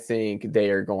I think they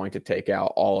are going to take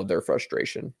out all of their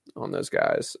frustration on those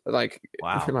guys. Like,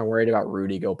 Am I worried about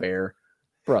Rudy Gobert?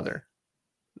 Brother,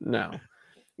 no.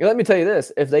 Let me tell you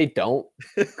this. If they don't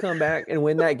come back and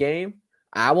win that game,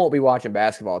 I won't be watching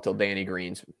basketball until Danny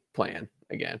Green's playing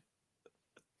again.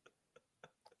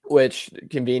 Which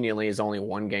conveniently is only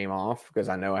one game off because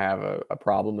I know I have a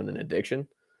problem and an addiction.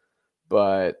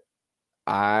 But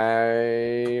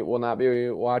I will not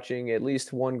be watching at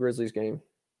least one Grizzlies game.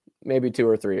 Maybe 2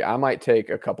 or 3. I might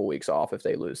take a couple weeks off if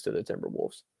they lose to the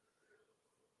Timberwolves.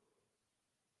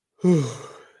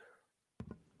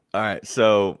 All right.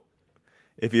 So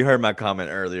if you heard my comment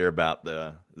earlier about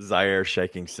the Zaire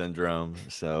shaking syndrome.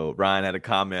 So Ryan had a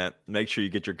comment. Make sure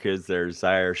you get your kids their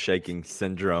Zaire shaking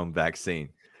syndrome vaccine.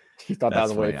 You thought that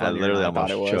was way funny. I literally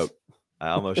almost choked. I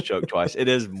almost choked twice. It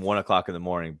is 1:00 in the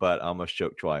morning, but I almost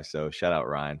choked twice. So shout out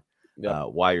Ryan. Yep.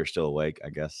 Why you're still awake, I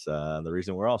guess. The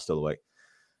reason we're all still awake.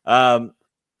 So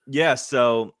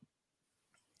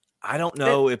I don't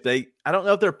know if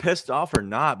they're pissed off or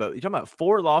not, but you're talking about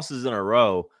 4 losses in a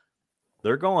row.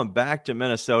 They're going back to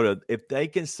Minnesota. If they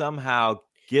can somehow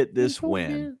get this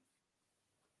win,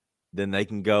 then they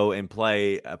can go and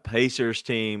play a Pacers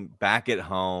team back at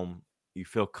home. You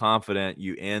feel confident.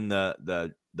 You end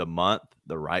the month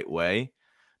the right way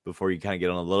before you kind of get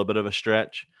on a little bit of a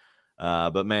stretch.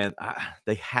 But man,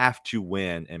 they have to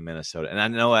win in Minnesota. And I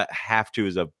know that have to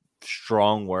is a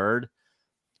strong word.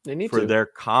 They need for to. their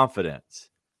confidence.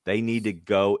 They need to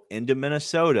go into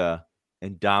Minnesota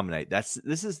and dominate.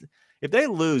 If they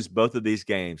lose both of these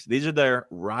games, these are their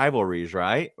rivalries,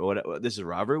 right? This is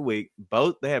rivalry week.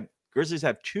 Grizzlies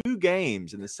have 2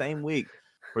 games in the same week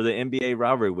for the NBA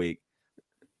rivalry week.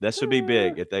 This would be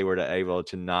big if they were able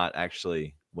to not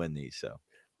actually win these. So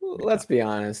let's be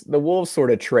honest. The Wolves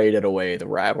sort of traded away the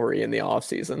rivalry in the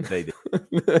offseason. They did.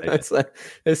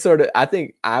 It's sort of, I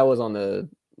think I was on the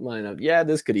line of, yeah,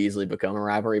 this could easily become a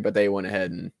rivalry, but they went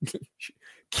ahead and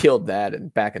killed that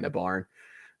and back in the barn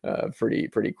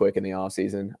pretty quick in the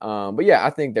offseason. But yeah,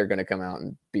 I think they're going to come out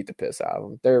and beat the piss out of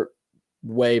them. They're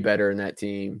way better in that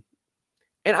team.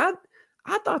 And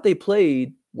I thought they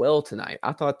played well tonight.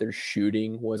 I thought their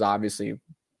shooting was obviously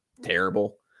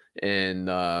terrible in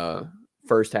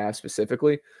first half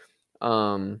specifically.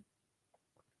 But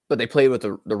they played with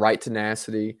the right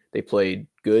tenacity. They played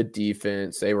good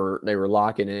defense. They were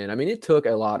locking in. I mean, it took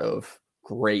a lot of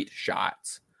great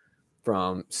shots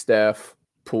from Steph,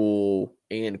 Poole,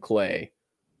 and Clay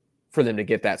for them to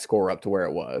get that score up to where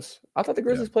it was. I thought the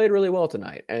Grizzlies played really well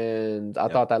tonight, and I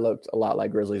thought that looked a lot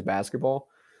like Grizzlies basketball.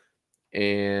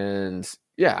 And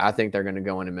yeah, I think they're going to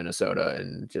go into Minnesota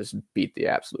and just beat the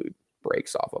absolute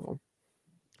brakes off of them.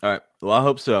 All right. Well, I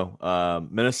hope so.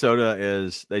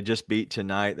 Minnesota they just beat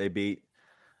tonight. They beat,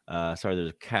 sorry, there's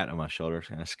a cat on my shoulder. It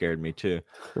kind of scared me too.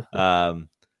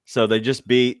 So they just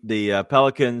beat the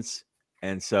Pelicans.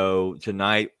 And so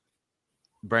tonight,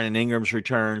 Brandon Ingram's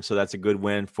returned. So that's a good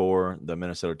win for the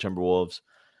Minnesota Timberwolves.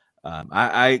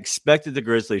 I expected the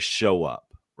Grizzlies show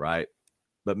up, right?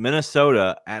 But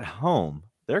Minnesota at home,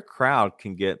 their crowd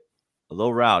can get a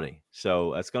little rowdy.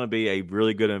 So that's going to be a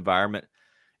really good environment.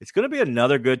 It's going to be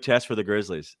another good test for the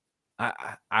Grizzlies.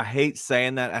 I hate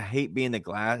saying that. I hate being the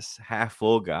glass half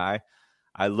full guy.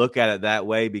 I look at it that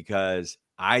way because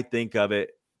I think of it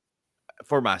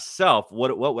for myself.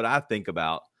 What would I think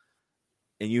about?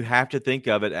 And you have to think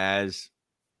of it as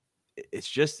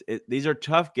these are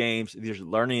tough games. These are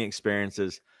learning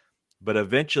experiences. But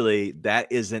eventually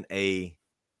that isn't a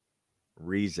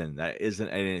reason. That isn't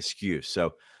an excuse.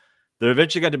 So they're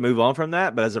eventually got to move on from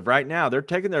that. But as of right now, they're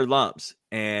taking their lumps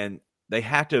and they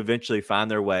have to eventually find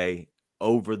their way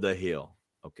over the hill.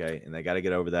 Okay. And they got to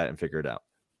get over that and figure it out.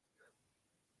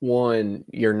 One,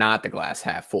 you're not the glass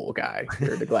half full guy.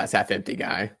 You're the glass half empty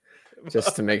guy.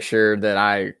 Just to make sure that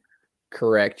I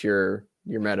correct your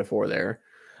metaphor there.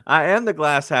 I am the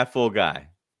glass half full guy.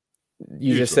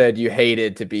 You just said you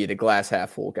hated to be the glass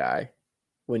half full guy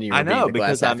when you were being the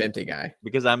glass half empty guy.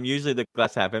 Because I'm usually the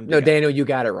glass half empty. No, guy. Daniel, you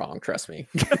got it wrong. Trust me.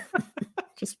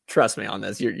 Just trust me on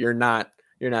this. You're not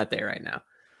there right now.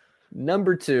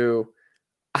 Number 2,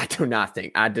 I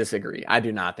disagree. I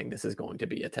do not think this is going to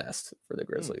be a test for the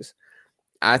Grizzlies.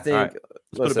 I think,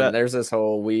 listen, there's this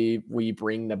whole we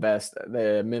bring the best,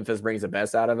 the Memphis brings the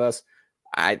best out of us.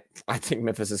 I think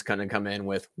Memphis is going to come in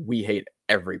with, we hate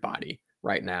everybody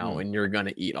right now, and you're going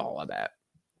to eat all of that.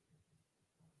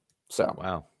 So,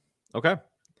 wow. Okay.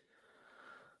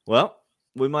 Well,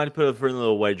 we might put a friendly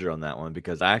little wager on that one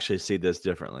because I actually see this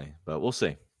differently, but we'll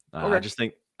see.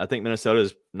 Okay. I think Minnesota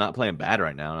is not playing bad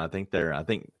right now, and I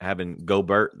think having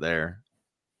Gobert there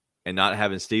and not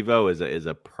having Steve-O is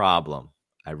a problem.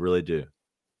 I really do.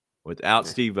 Without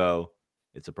Steve-O,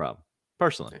 it's a problem.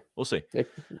 Personally, we'll see. They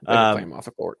can play him off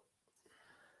the court.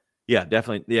 Yeah,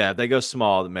 definitely. Yeah, if they go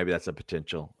small, then maybe that's a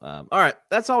potential. All right,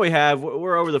 that's all we have.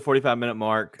 We're over the 45-minute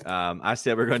mark. I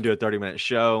said we're going to do a 30-minute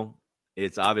show.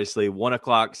 It's obviously 1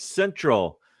 o'clock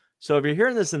Central. So if you're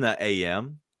hearing this in the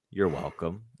AM, you're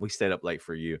welcome. We stayed up late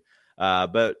for you.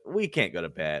 But we can't go to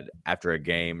bed after a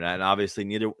game. And obviously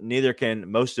neither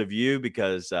can most of you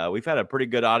because we've had a pretty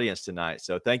good audience tonight.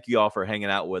 So thank you all for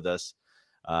hanging out with us,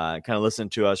 kind of listen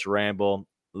to us ramble.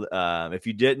 If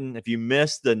you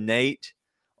missed the Nate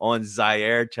on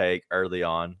Zaire take early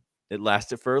on, it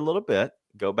lasted for a little bit.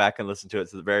 Go back and listen to it.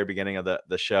 It's the very beginning of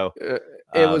the show.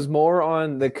 It was more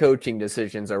on the coaching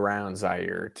decisions around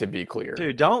Zaire, to be clear.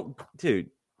 Dude,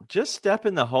 just step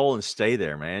in the hole and stay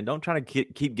there, man. Don't try to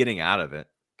keep getting out of it.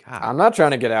 God. I'm not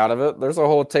trying to get out of it. There's a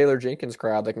whole Taylor Jenkins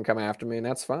crowd that can come after me, and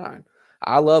that's fine.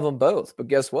 I love them both, but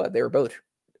guess what? They were both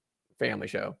family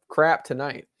show. Crap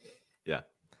tonight. Yeah.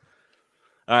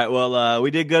 All right, well, we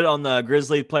did good on the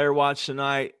Grizzly player watch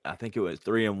tonight. I think it was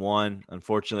 3-1.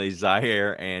 Unfortunately,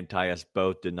 Zaire and Tyus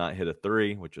both did not hit a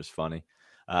 3, which was funny.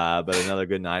 But another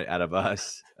good night out of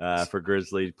us for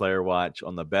Grizzly player watch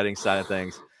on the betting side of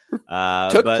things.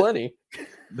 Took plenty.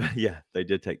 Yeah, they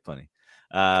did take plenty.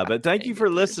 But thank you for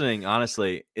listening.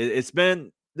 Honestly,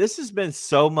 this has been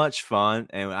so much fun,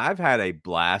 and I've had a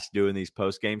blast doing these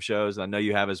post-game shows. I know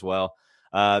you have as well.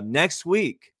 Next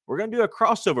week, we're going to do a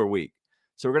crossover week.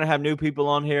 So we're going to have new people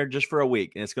on here just for a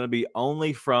week, and it's going to be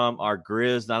only from our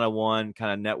Grizz 901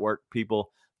 kind of network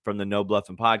people from the No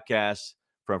Bluffing podcast,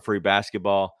 from Free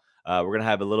Basketball. We're going to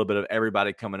have a little bit of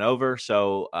everybody coming over.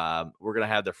 So we're going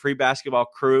to have the Free Basketball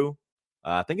crew.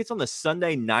 I think it's on the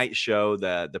Sunday night show,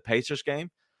 the Pacers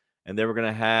game. And then we're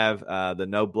going to have the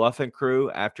No Bluffing crew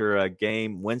after a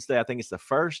game Wednesday. I think it's the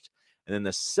first. And then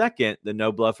the second, the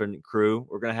No Bluffing crew,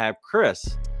 we're going to have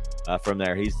Chris from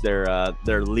there. He's their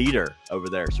leader over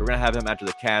there. So we're going to have him after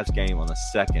the Cavs game on the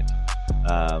second.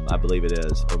 I believe it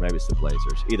is. Or maybe it's the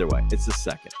Blazers. Either way, it's the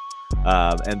second.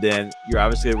 And then we're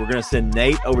going to send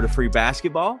Nate over to Free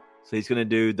Basketball. So he's going to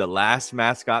do the last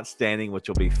mascot standing, which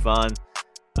will be fun.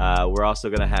 We're also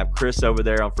going to have Chris over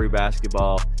there on Free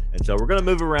Basketball. And so we're going to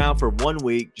move around for 1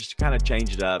 week just to kind of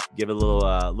change it up, give a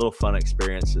little fun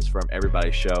experiences from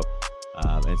everybody's show.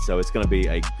 And so it's going to be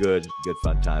a good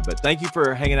fun time. But thank you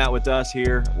for hanging out with us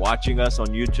here, watching us on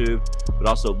YouTube, but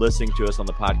also listening to us on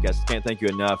the podcast. Can't thank you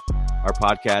enough. Our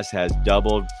podcast has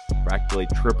doubled, practically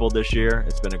tripled this year.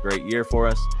 It's been a great year for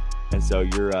us. And so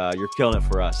you're killing it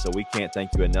for us. So we can't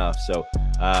thank you enough. So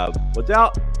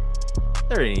without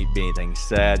there being anything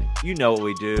said, you know what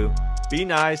we do. Be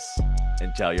nice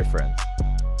and tell your friends.